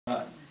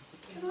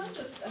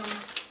just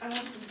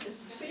ask,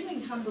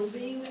 feeling humble,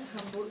 being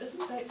humble,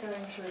 isn't that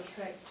going to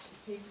attract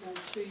people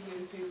to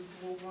you who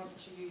will want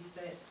to use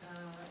that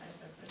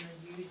in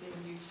a using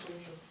you sort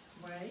of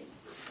way?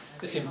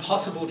 It's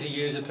impossible to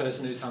use a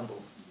person who's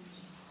humble.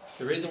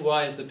 The reason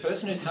why is the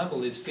person who's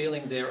humble is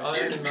feeling their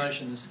own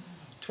emotions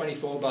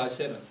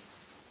 24/7.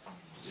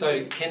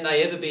 So can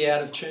they ever be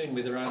out of tune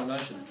with their own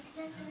emotion?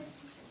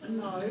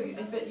 No,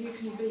 but you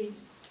can be,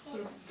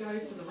 sort of go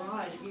for the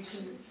ride. You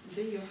can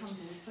be your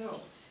humble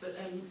self, but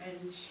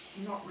and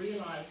not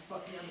realise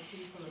what the other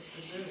people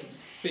are doing.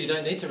 But you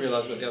don't need to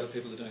realise what the other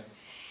people are doing.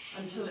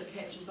 Until it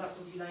catches up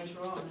with you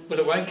later on. But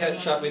it won't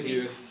catch up with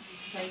you.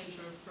 Take you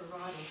for a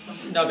ride or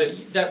something. No,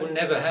 but that would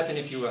never happen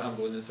if you were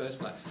humble in the first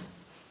place.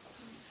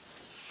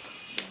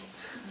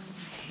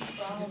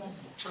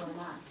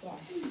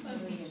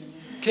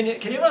 Can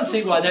everyone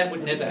see why that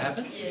would never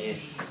happen?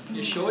 Yes.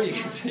 You sure you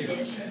can see why?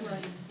 Yes.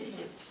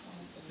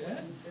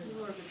 Yeah?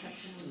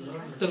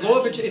 The law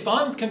of attraction. If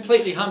I'm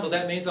completely humble,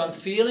 that means I'm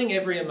feeling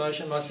every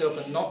emotion myself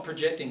and not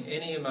projecting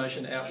any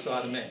emotion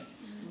outside of me.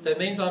 That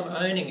means I'm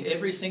owning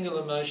every single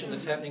emotion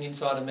that's happening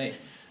inside of me.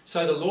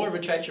 So the law of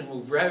attraction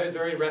will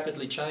very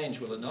rapidly change,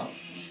 will it not?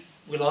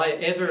 Will I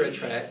ever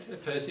attract a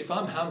person? If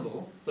I'm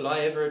humble, will I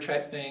ever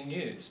attract being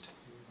used?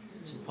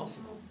 It's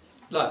impossible.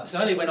 Like, it's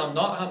only when I'm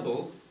not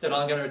humble that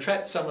I'm going to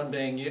attract someone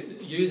being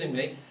using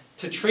me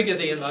to trigger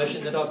the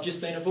emotion that I've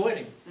just been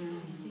avoiding.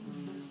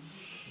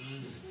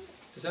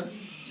 Does that,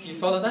 you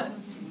follow that?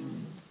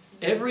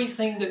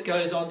 Everything that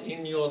goes on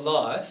in your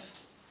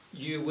life,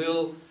 you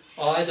will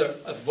either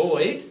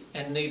avoid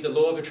and need the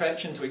law of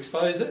attraction to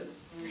expose it,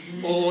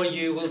 or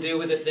you will deal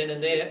with it then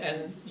and there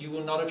and you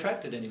will not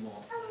attract it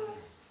anymore.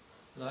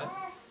 Like,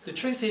 the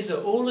truth is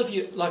that all of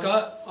you, like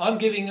I'm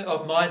giving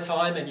of my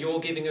time and you're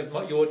giving of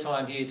your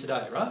time here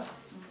today, right?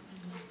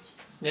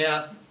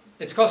 Now,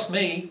 it's cost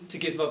me to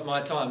give of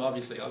my time,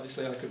 obviously.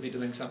 Obviously, I could be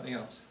doing something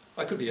else.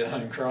 I could be at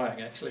home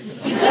crying, actually. You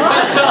know.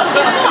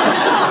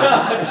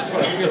 That's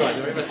what I feel like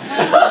doing.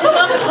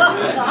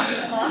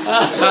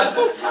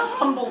 How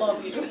humble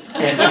of you.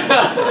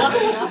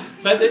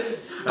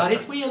 But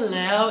if we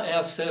allow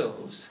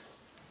ourselves,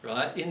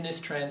 right, in this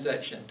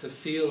transaction to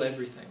feel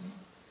everything,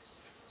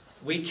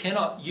 you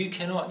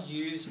cannot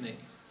use me.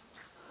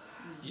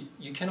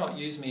 You cannot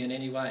use me in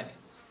any way.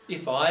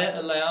 If I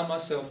allow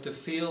myself to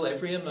feel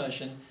every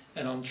emotion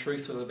and I'm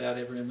truthful about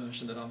every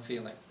emotion that I'm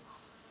feeling.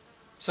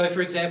 So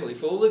for example,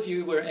 if all of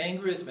you were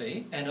angry with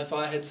me and if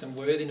I had some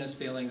worthiness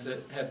feelings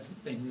that have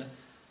been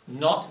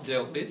not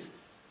dealt with,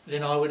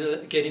 then I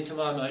would get into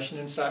my emotion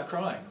and start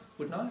crying,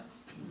 wouldn't I?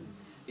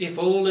 If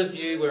all of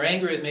you were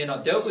angry with me and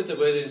I dealt with the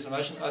worthiness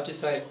emotion, I'd just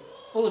say,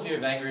 all of you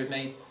are angry with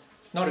me,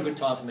 it's not a good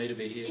time for me to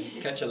be here,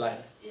 catch you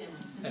later.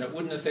 And it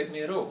wouldn't affect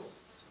me at all.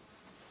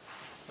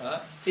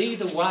 Right?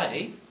 Either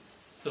way,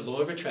 the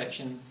law of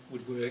attraction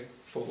would work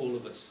for all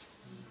of us.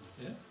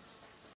 Yeah?